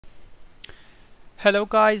Hello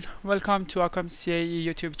guys, welcome to CAE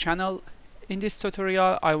YouTube channel. In this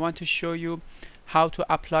tutorial I want to show you how to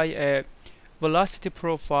apply a velocity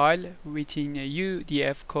profile within a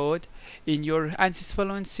UDF code in your ANSYS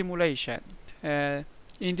Fluent simulation. In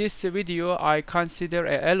this video I consider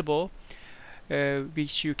a elbow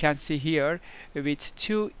which you can see here with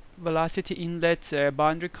two velocity inlet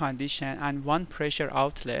boundary condition and one pressure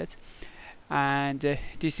outlet, and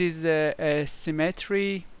this is a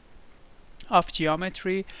symmetry of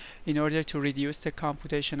geometry in order to reduce the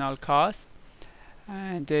computational cost.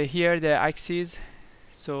 And here the axis,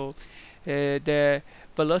 so the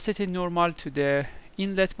velocity normal to the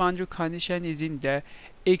inlet boundary condition is in the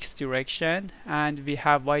x direction, and we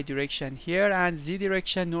have y direction here, and z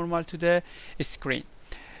direction normal to the screen.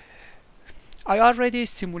 I already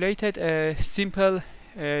simulated a simple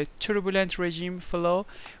turbulent regime flow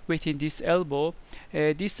within this elbow.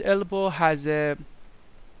 This elbow has a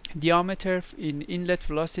diameter in inlet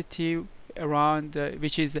velocity around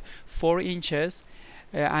which is 4 inches,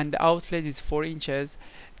 and the outlet is 4 inches.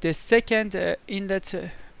 The second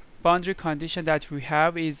inlet boundary condition that we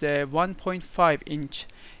have is 1.5 inch.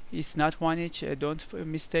 It's not 1 inch, don't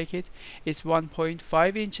mistake it, it's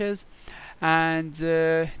 1.5 inches. And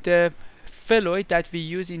the fluid that we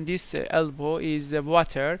use in this elbow is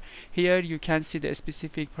water. Here you can see the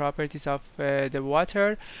specific properties of the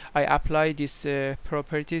water. I apply these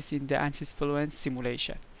properties in the ANSYS Fluent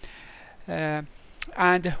simulation.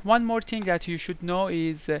 And one more thing that you should know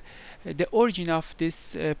is the origin of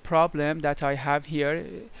this problem that I have here.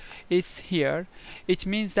 It's here. It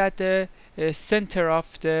means that the center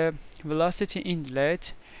of the velocity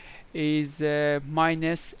inlet is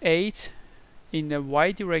 -8 in the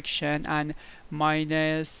y direction and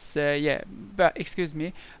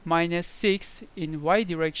 -6 in y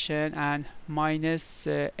direction and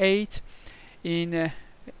 -8 in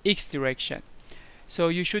x direction. So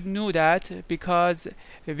you should know that, because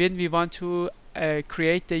when we want to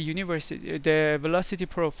create the velocity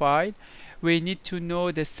profile, we need to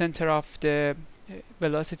know the center of the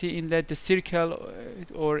velocity inlet, the circle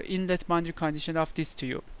or inlet boundary condition of this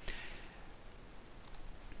tube.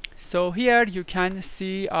 So here you can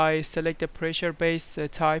see I select the pressure base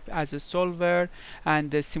type as a solver,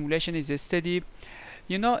 and the simulation is steady.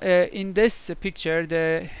 You know, in this picture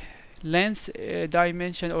the length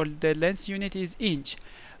dimension or the length unit is inch,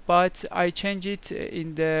 but I change it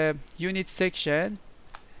in the unit section.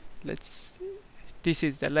 This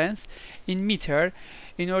is the length in meter,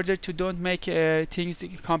 in order to don't make things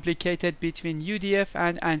complicated between UDF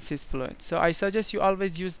and ANSYS Fluent. So I suggest you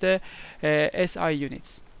always use the SI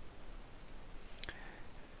units.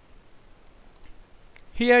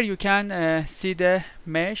 Here you can see the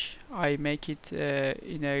mesh. I make it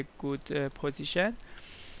in a good position,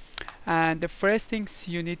 and the first things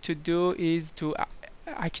you need to do is to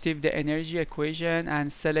activate the energy equation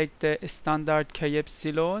and select the standard K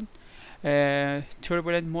epsilon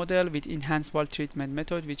turbulent model with enhanced wall treatment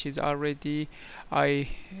method, which is already I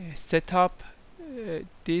set up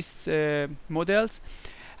these models.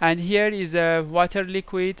 And here is a water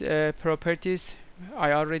liquid properties.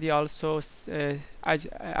 I already also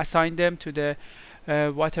assign them to the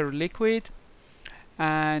water liquid,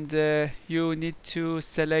 and you need to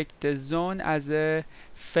select the zone as a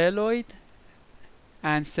fluid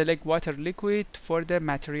and select water liquid for the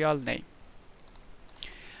material name.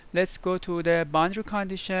 Let's go to the boundary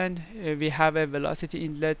condition. We have a velocity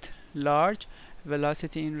inlet large,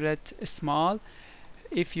 velocity inlet small.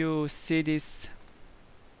 If you see this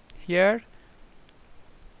here,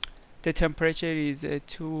 the temperature is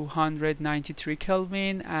 293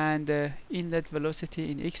 Kelvin, and the inlet velocity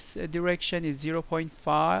in x direction is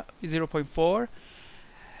 0.4.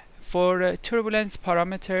 For turbulence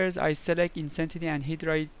parameters, I select intensity and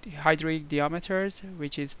hydraulic diameters,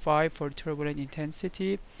 which is 5 for turbulent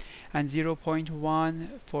intensity and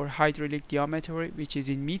 0.1 for hydraulic diameter, which is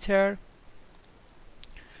in meter.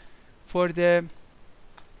 For the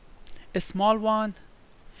small one,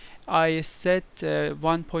 I set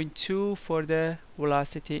 1.2 for the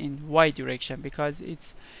velocity in y direction, because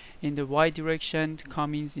it's in the y direction,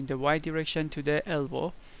 coming in the y direction to the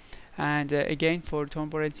elbow. And again, for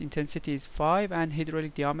turbulence intensity is 5, and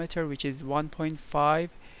hydraulic diameter, which is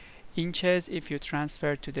 1.5 inches. If you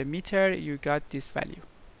transfer to the meter, you got this value.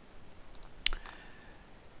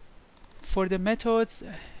 For the methods,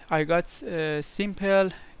 I got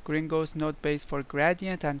simple Gringos node base for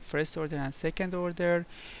gradient and first order and second order.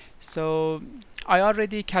 So I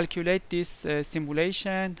already calculate this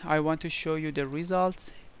simulation. I want to show you the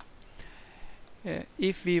results.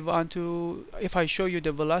 If I show you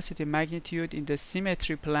the velocity magnitude in the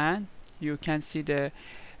symmetry plan, you can see the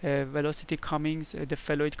velocity coming, the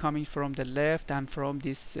fluid coming from the left and from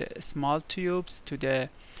these small tubes to the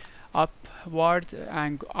upward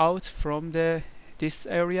and out from this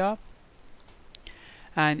area.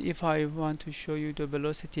 And if I want to show you the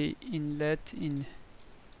velocity inlet in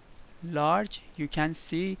large, you can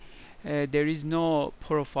see there is no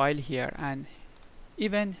profile here. And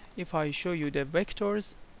even if I show you the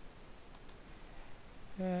vectors,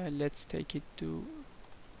 let's take it to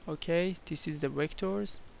okay, this is the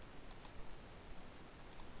vectors.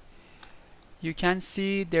 You can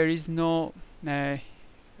see there is no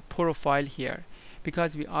profile here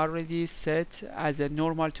because we already set as a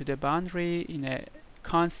normal to the boundary in a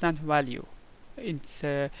constant value. It's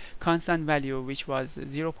a constant value which was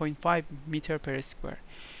 0.5 meter per square.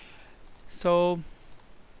 So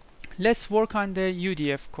let's work on the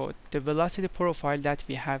UDF code, the velocity profile that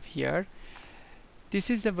we have here. This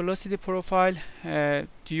is the velocity profile.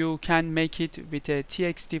 You can make it with a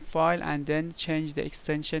txt file and then change the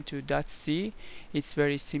extension to .c. It's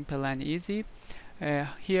very simple and easy.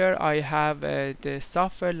 Here I have the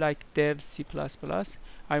software like dev C++.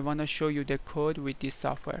 I want to show you the code with this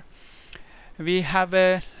software. We have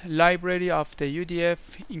a library of the UDF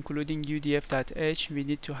including udf.h. We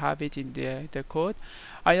need to have it in the code.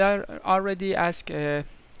 I already asked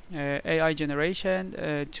AI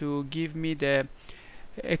generation to give me the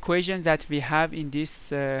equations that we have in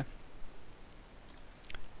this UDF.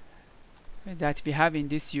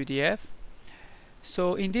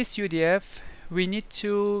 So in this UDF we need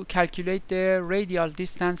to calculate the radial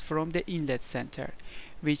distance from the inlet center,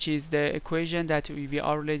 which is the equation that we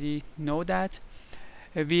already know that.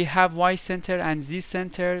 We have y center and z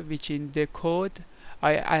center, which in the code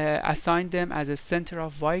I assigned them as a center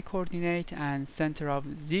of y coordinate and center of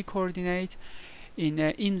z coordinate in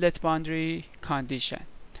an inlet boundary condition,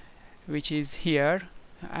 which is here.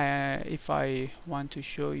 If I want to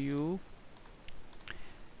show you,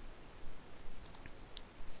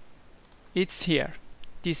 it's here,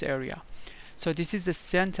 this area. So this is the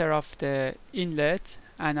center of the inlet,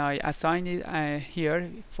 and I assign it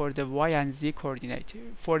here for the y and z coordinate.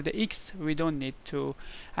 For the x we don't need to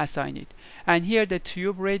assign it. And here the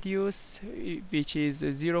tube radius, which is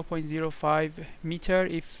 0.05 meter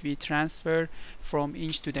if we transfer from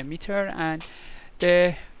inch to the meter, and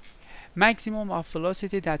the maximum of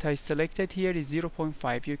velocity that I selected here is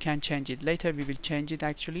 0.5. You can change it later, we will change it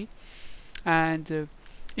actually. And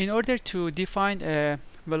in order to define a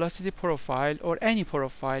velocity profile or any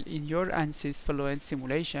profile in your ANSYS Fluent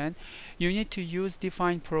simulation, you need to use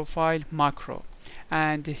define profile macro.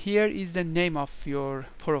 And here is the name of your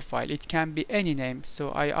profile. It can be any name.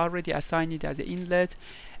 So I already assigned it as an inlet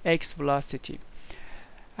x velocity.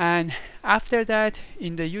 And after that,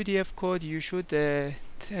 in the UDF code, you should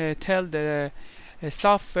tell the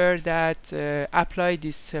software that apply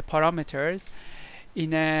these parameters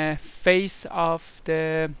in a face of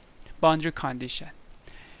the boundary condition.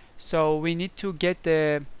 So we need to get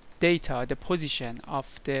the data, the position of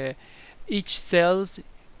each cells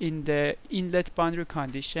in the inlet boundary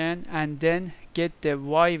condition, and then get the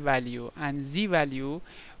y value and z value,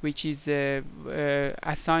 which is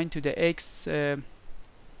assigned to the x1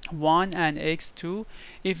 and x2.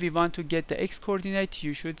 If we want to get the x coordinate,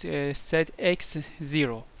 you should set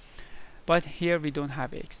x0, but here we don't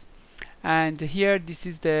have x. And here this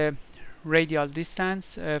is the radial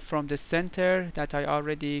distance from the center that I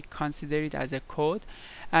already considered as a code,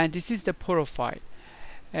 and this is the profile.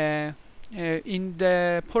 In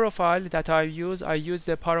the profile that I use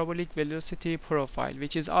the parabolic velocity profile,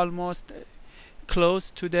 which is almost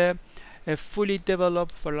close to the fully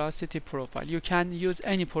developed velocity profile. You can use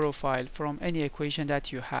any profile from any equation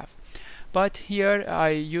that you have, but here I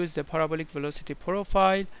use the parabolic velocity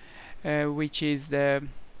profile, which is the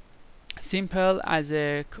simple as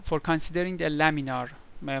for considering the laminar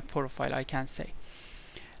profile, I can say.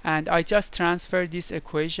 And I just transfer this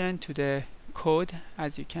equation to the code,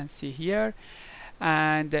 as you can see here,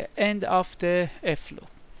 and the end of the f loop.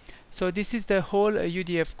 So this is the whole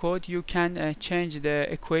UDF code. You can change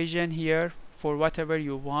the equation here for whatever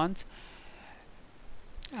you want,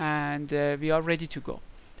 and we are ready to go.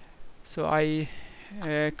 So I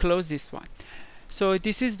close this one. So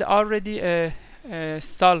this is already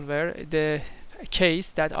solver, the case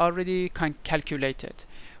that already calculated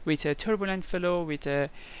with a turbulent flow with a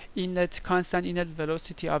constant inlet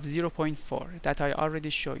velocity of 0.4 that I already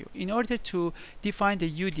show you. In order to define the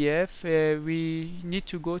UDF, we need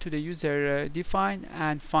to go to the user define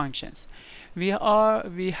and functions. We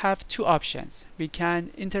have two options. We can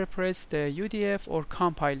interpret the UDF or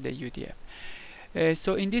compile the UDF.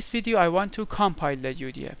 So in this video I want to compile the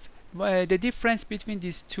UDF. The difference between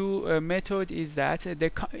these two methods is that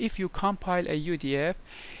if you compile a UDF,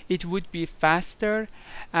 it would be faster,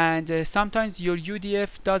 and sometimes your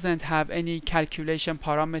UDF doesn't have any calculation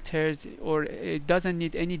parameters, or it doesn't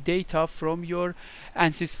need any data from your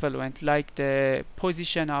ANSYS Fluent, like the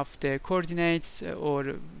position of the coordinates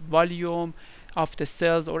or volume of the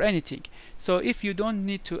cells or anything. So if you don't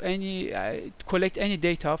need to collect any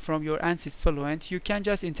data from your ANSYS Fluent, you can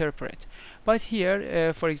just interpret. But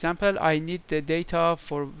here, for example, I need the data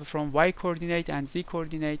from y coordinate and z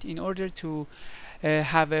coordinate. In order to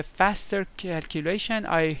have a faster calculation,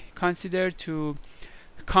 I consider to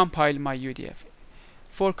compile my UDF.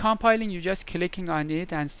 For compiling, you just clicking on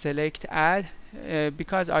it and select add.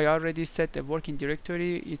 Because I already set the working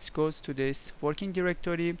directory, it goes to this working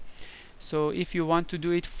directory. So if you want to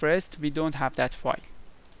do it first, we don't have that file.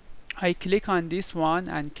 I click on this one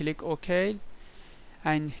and click OK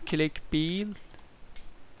and click build.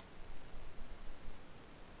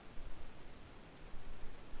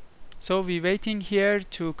 So we're waiting here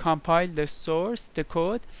to compile the source, the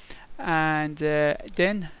code, and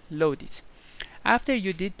then load it. After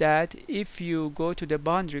you did that, if you go to the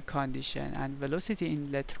boundary condition and velocity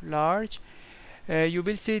inlet large, you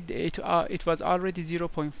will see it was already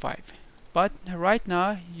 0.5. But right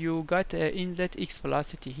now you got inlet x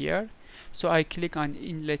velocity here, so I click on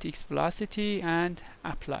inlet x velocity and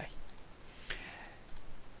apply.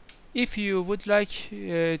 If you would like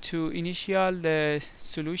to initial the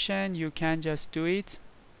solution, you can just do it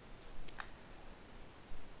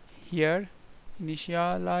here,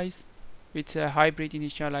 initialize with a hybrid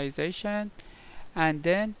initialization, and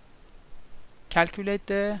then calculate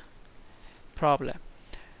the problem.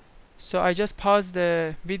 So I just pause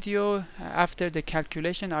the video. After the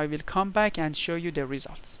calculation, I will come back and show you the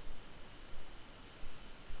results.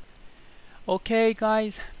 Okay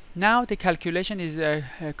guys, now the calculation is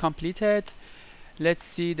completed. Let's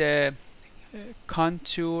see the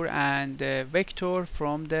contour and the vector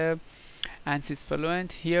from the ANSYS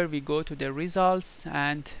Fluent. Here we go to the results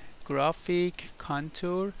and graphic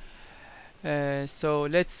contour. So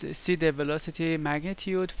let's see the velocity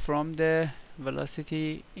magnitude from the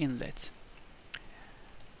velocity inlet.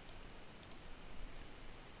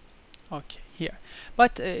 Okay, here.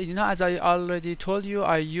 But you know, as I already told you,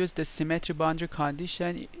 I used the symmetry boundary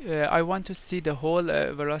condition. I want to see the whole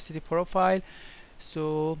velocity profile,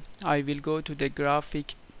 so I will go to the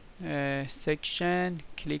graphic section,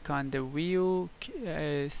 click on the view,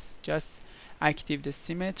 just activate the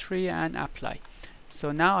symmetry and apply.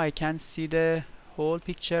 So now I can see the whole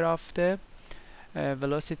picture of the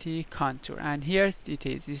velocity contour, and here it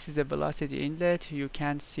is. This is the velocity inlet. You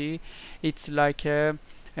can see it's like a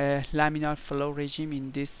laminar flow regime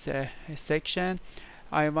in this section.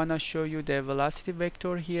 I wanna show you the velocity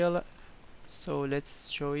vector here, so let's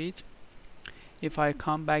show it. If I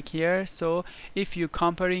come back here, so if you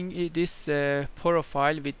comparing this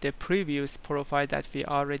profile with the previous profile that we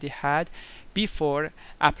already had before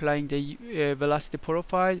applying the velocity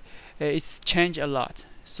profile, it's changed a lot.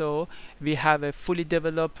 So we have a fully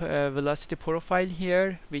developed velocity profile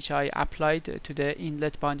here, which I applied to the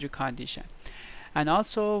inlet boundary condition. And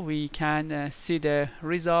also we can see the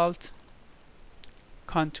result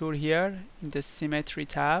contour here in the symmetry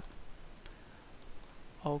tab.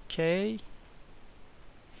 Okay,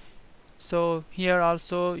 so here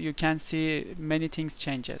also you can see many things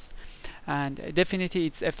changes, and definitely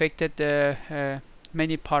it's affected the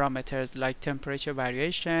many parameters like temperature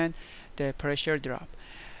variation, the pressure drop.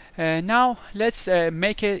 Now let's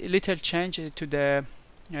make a little change to the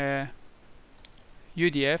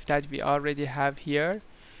UDF that we already have here.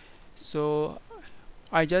 So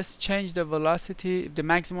I just changed the velocity, the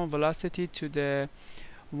maximum velocity, to the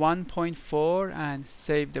 1.4 and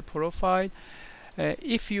save the profile.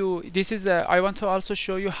 I want to also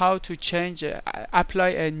show you how to change, apply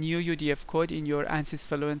a new UDF code in your ANSYS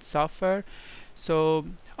Fluent software. So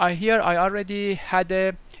here I already had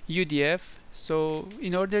a UDF. So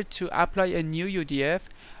in order to apply a new UDF,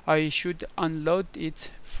 I should unload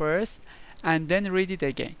it first and then read it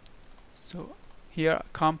again. So here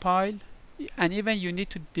compile, and even you need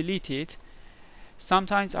to delete it.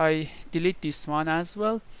 Sometimes I delete this one as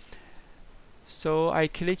well. So I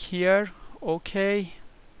click here, OK,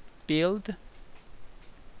 build,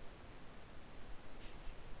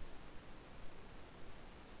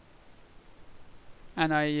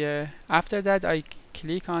 and after that I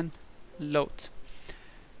click on load.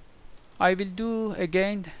 I will do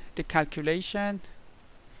again the calculation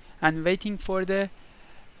and waiting for the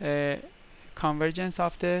convergence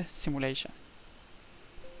of the simulation.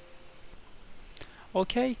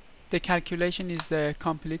 Okay, the calculation is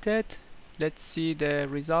completed. let's see the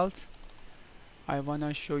result. I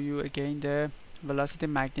wanna show you again the velocity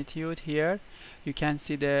magnitude. Here you can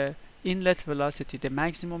see the inlet velocity, the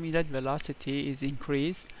maximum inlet velocity is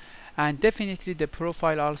increased, and definitely the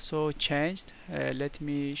profile also changed. Let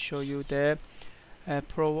me show you the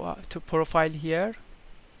profile here.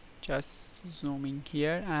 Just zooming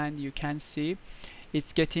here, and you can see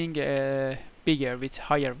it's getting bigger with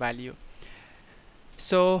higher value.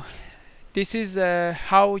 So this is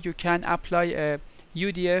how you can apply a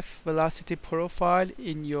UDF velocity profile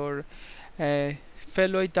in your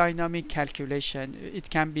fluid dynamic calculation. It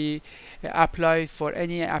can be applied for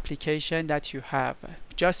any application that you have.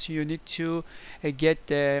 Just you need to get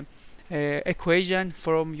the equation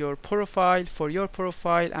from your profile for your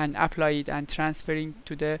profile and apply it and transferring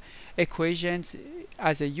to the equations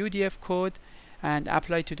as a UDF code and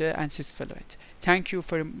apply to the ANSYS Fluent. Thank you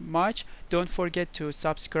very much. Don't forget to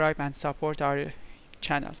subscribe and support our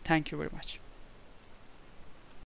channel. Thank you very much.